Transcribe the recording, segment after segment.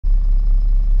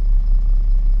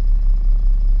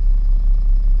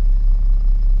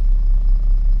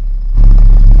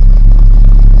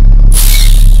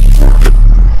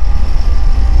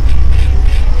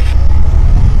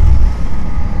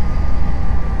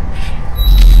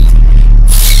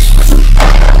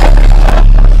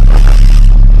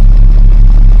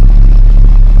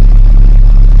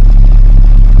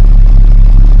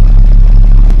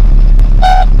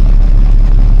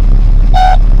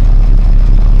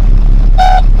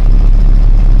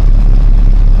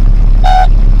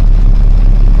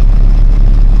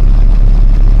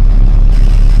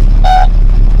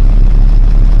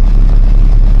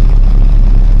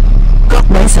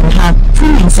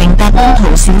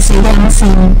示暗線，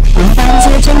本班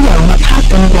車將由麥克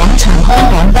頓廣場開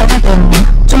往北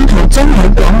頓，中途將有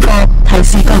廣播提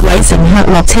示各位乘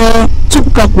客落車，祝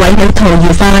各位旅途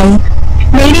愉快。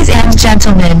Ladies and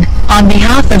gentlemen, on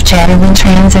behalf of Cherryland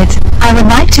Transit, I would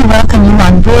like to welcome you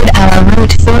on board our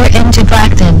Route 4 into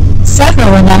Blackton.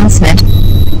 Several announcements.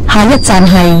 下一站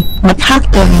係麥克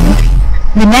頓。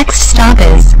The next stop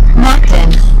is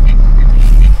Blackton.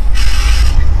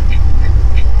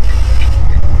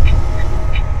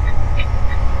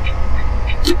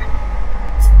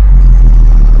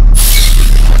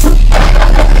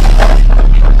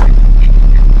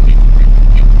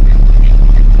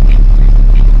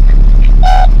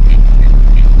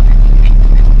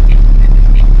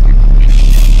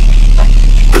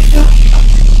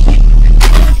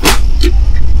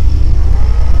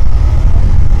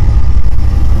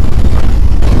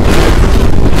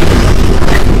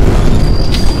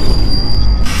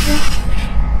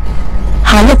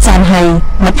下一站係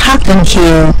麥克頓橋。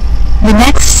The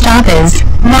next stop is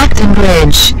Blackton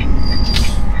Bridge.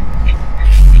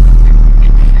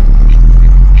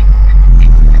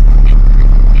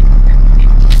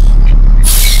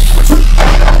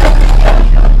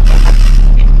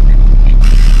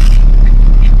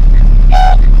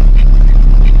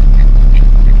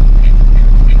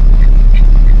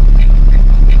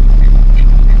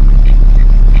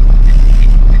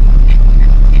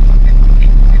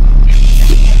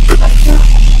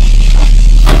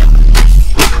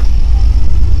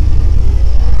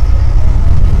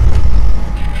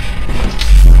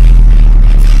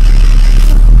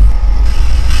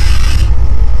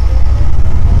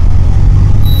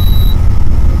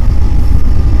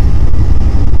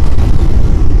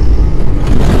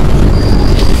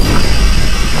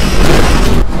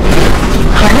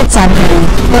站係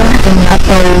波頓亞道。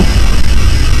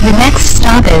The next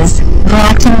stop is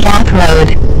Blackton Gap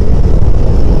Road.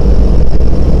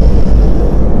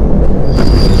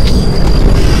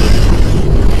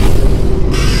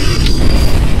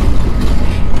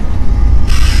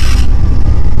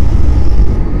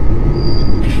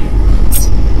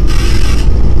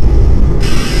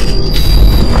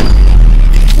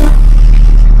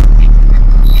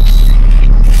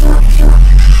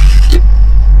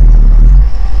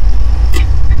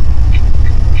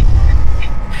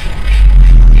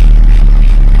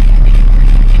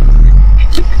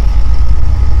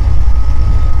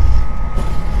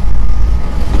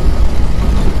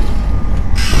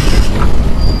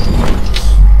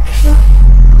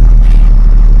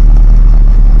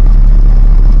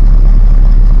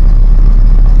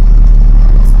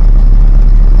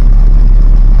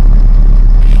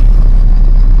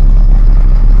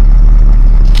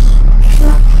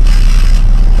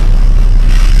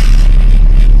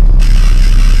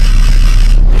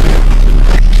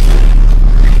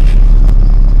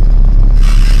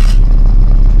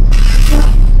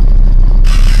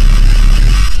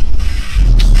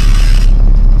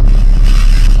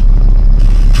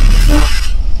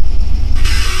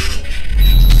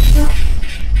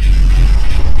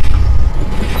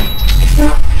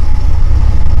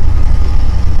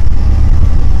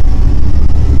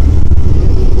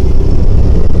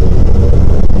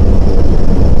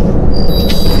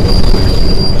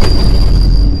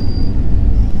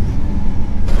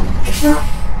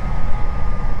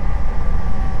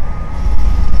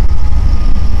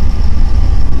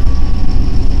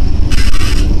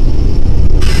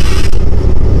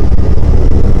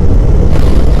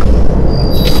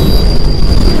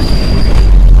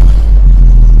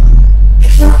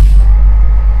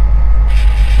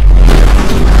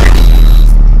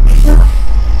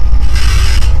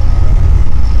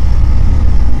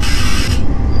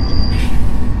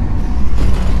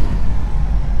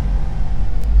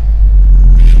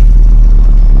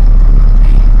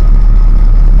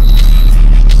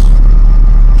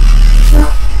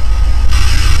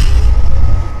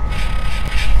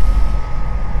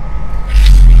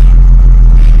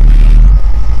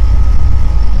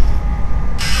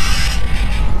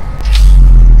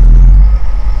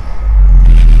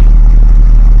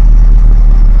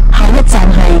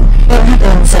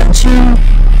上村。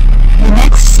The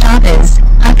next stop is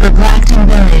Upper Blackton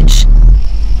Village.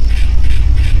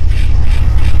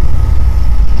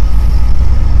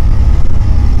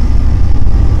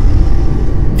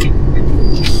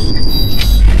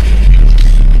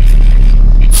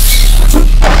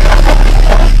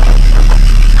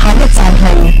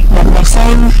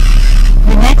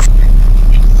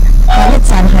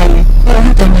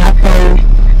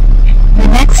 The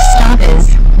next stop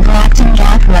is Blackton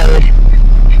Gap Road.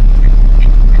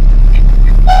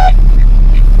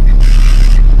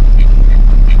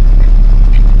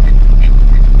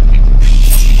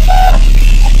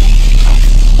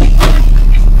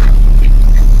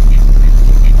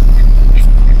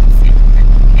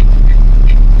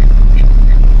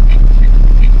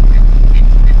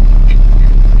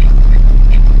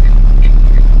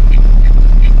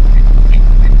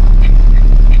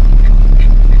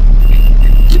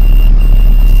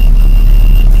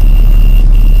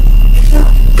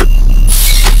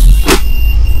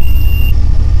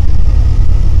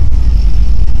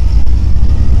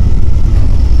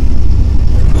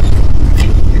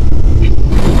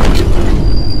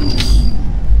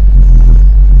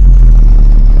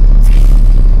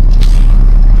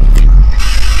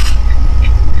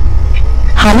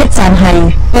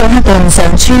 貝克頓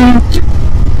上村。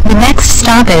The next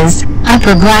stop is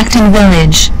Upper Blackton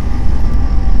Village.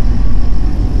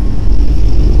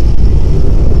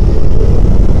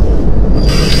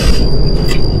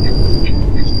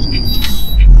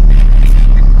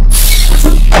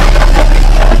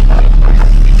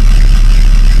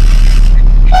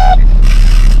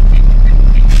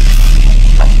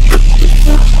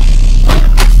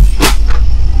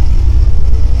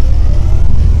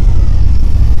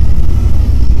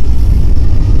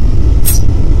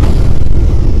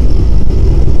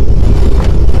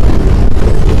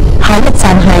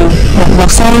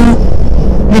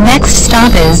 The next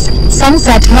stop is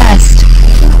Sunset West.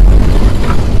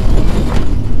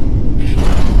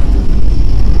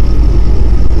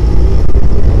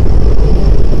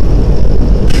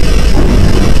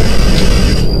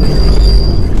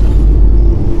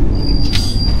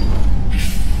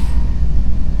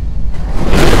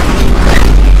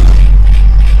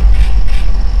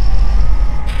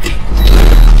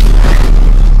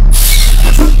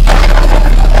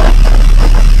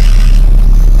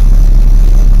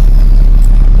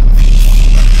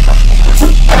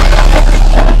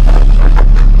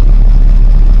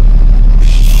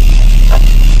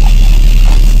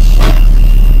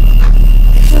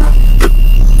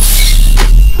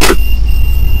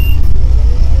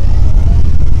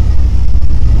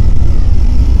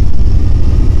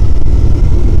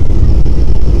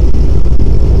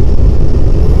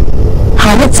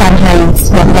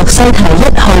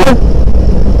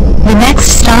 The next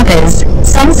stop is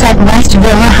Sunset West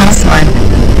Villa House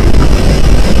 1.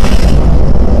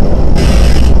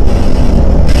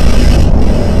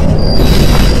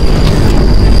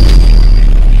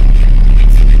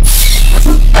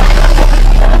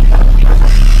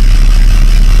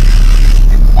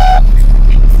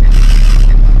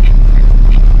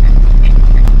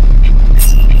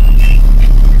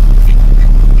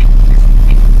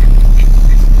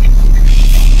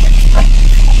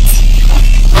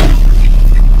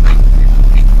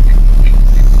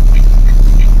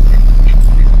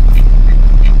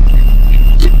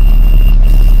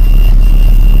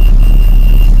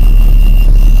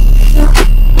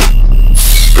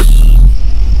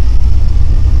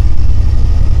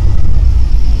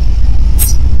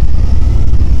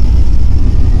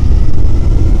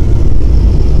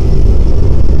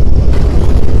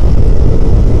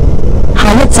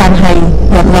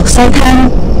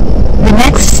 The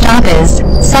next stop is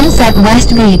Sunset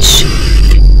West Beach.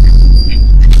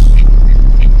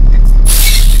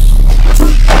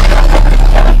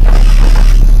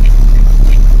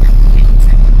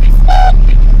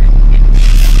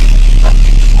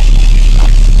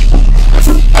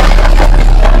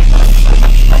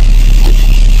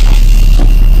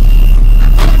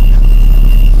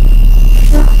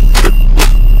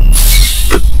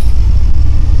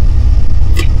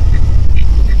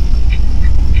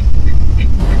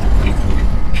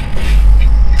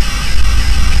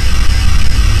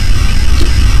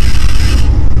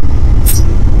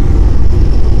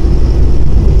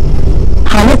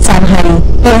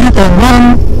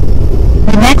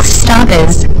 The next stop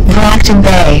is Blackton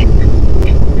Bay.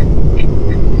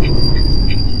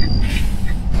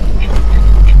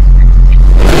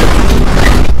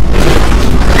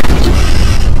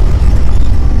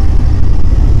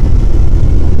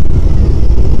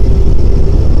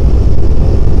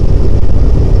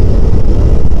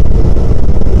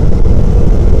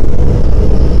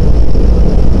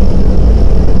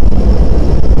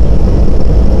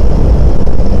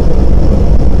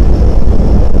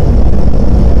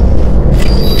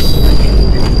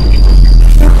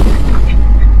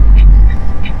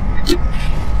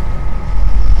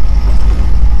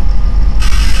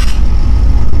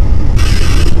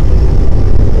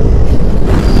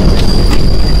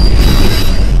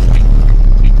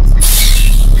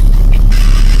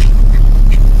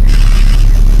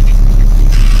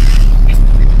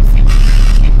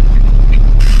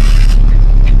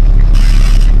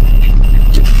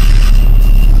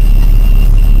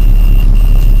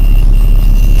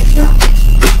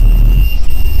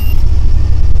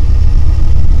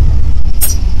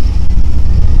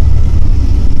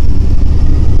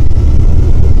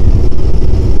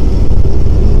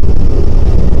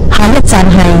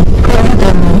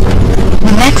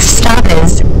 The next stop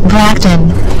is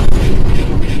Blackton.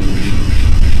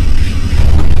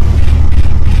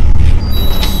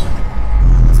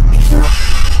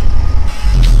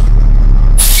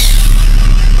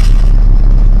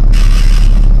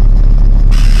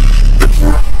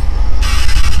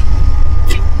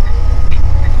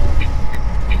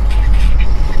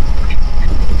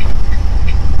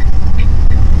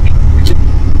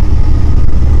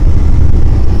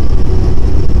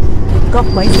 各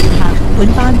位乘客，本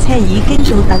班車已經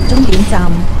到達終點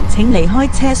站，請離開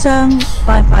車廂。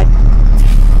拜拜。